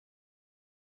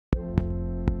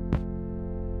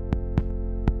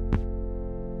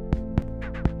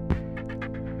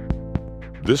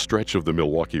This stretch of the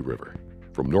Milwaukee River,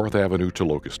 from North Avenue to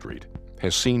Locust Street,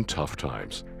 has seen tough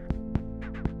times.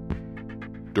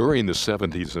 During the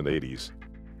 70s and 80s,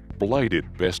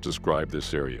 blighted best described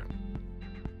this area.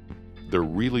 There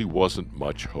really wasn't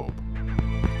much hope.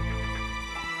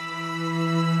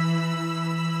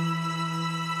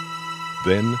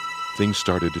 Then things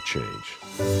started to change.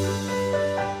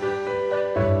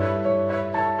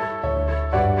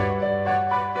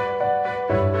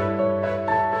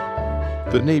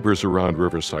 The neighbors around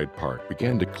Riverside Park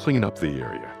began to clean up the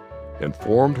area and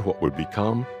formed what would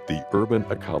become the Urban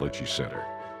Ecology Center.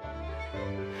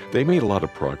 They made a lot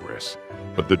of progress,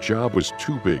 but the job was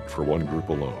too big for one group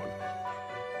alone.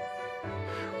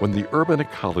 When the Urban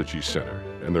Ecology Center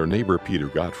and their neighbor Peter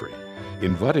Godfrey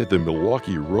invited the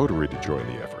Milwaukee Rotary to join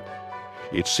the effort,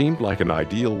 it seemed like an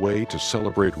ideal way to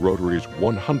celebrate Rotary's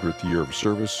 100th year of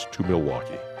service to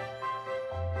Milwaukee.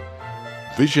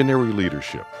 Visionary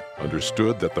leadership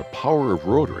understood that the power of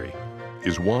Rotary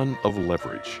is one of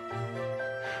leverage.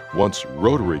 Once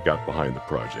Rotary got behind the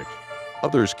project,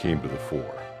 others came to the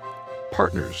fore.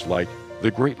 Partners like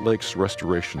the Great Lakes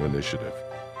Restoration Initiative,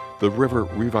 the River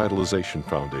Revitalization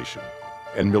Foundation,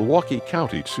 and Milwaukee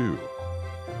County, too.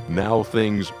 Now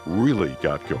things really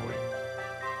got going.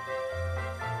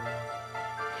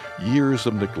 Years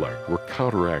of neglect were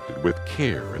counteracted with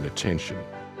care and attention.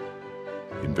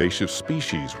 Invasive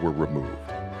species were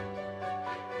removed.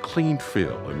 Clean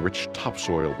fill and rich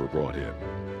topsoil were brought in.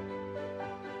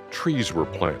 Trees were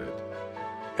planted,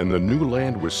 and the new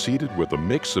land was seeded with a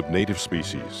mix of native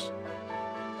species.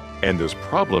 And this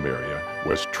problem area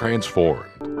was transformed.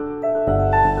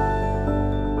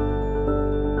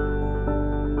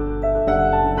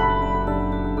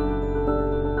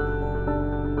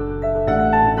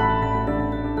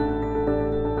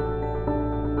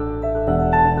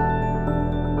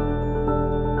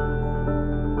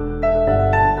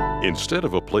 Instead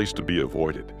of a place to be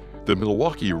avoided, the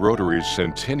Milwaukee Rotary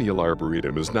Centennial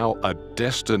Arboretum is now a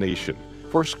destination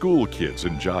for school kids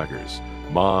and joggers,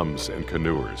 moms and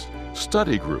canoers,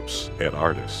 study groups and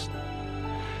artists.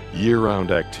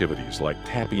 Year-round activities like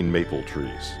tapping maple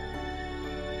trees,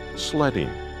 sledding,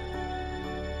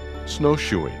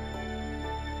 snowshoeing,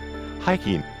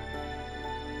 hiking,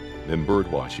 and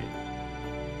birdwatching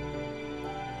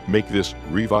make this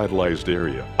revitalized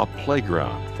area a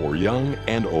playground for young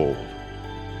and old.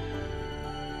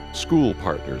 School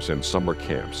partners and summer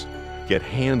camps get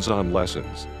hands-on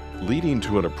lessons, leading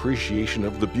to an appreciation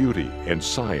of the beauty and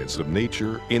science of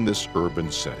nature in this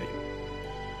urban setting.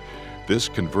 This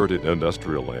converted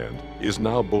industrial land is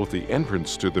now both the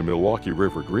entrance to the Milwaukee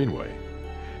River Greenway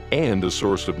and a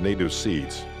source of native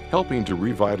seeds, helping to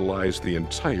revitalize the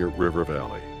entire river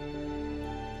valley.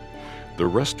 The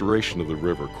restoration of the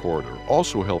river corridor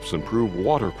also helps improve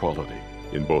water quality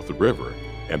in both the river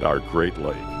and our Great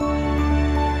Lake.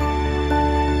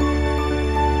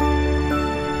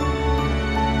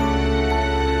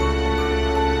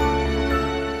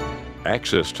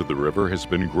 Access to the river has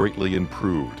been greatly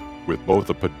improved, with both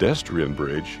a pedestrian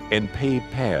bridge and paved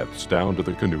paths down to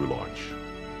the canoe launch.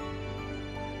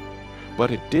 But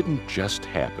it didn't just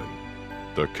happen.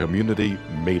 The community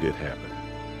made it happen.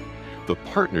 The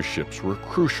partnerships were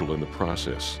crucial in the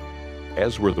process,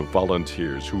 as were the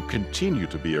volunteers who continue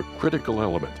to be a critical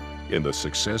element in the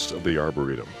success of the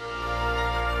Arboretum.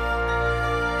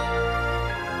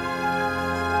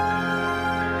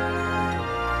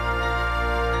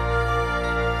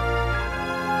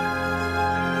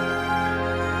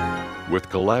 With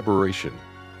collaboration,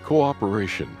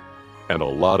 cooperation, and a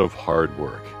lot of hard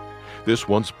work, this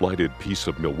once blighted piece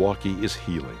of Milwaukee is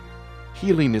healing.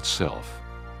 Healing itself.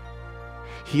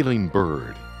 Healing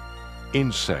bird,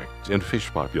 insect, and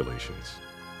fish populations.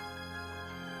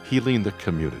 Healing the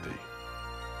community.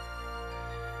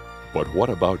 But what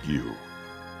about you?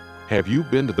 Have you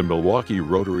been to the Milwaukee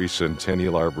Rotary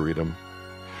Centennial Arboretum?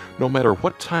 No matter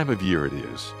what time of year it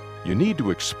is, you need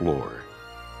to explore.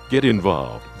 Get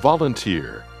involved,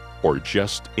 volunteer, or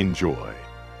just enjoy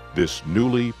this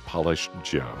newly polished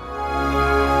gem.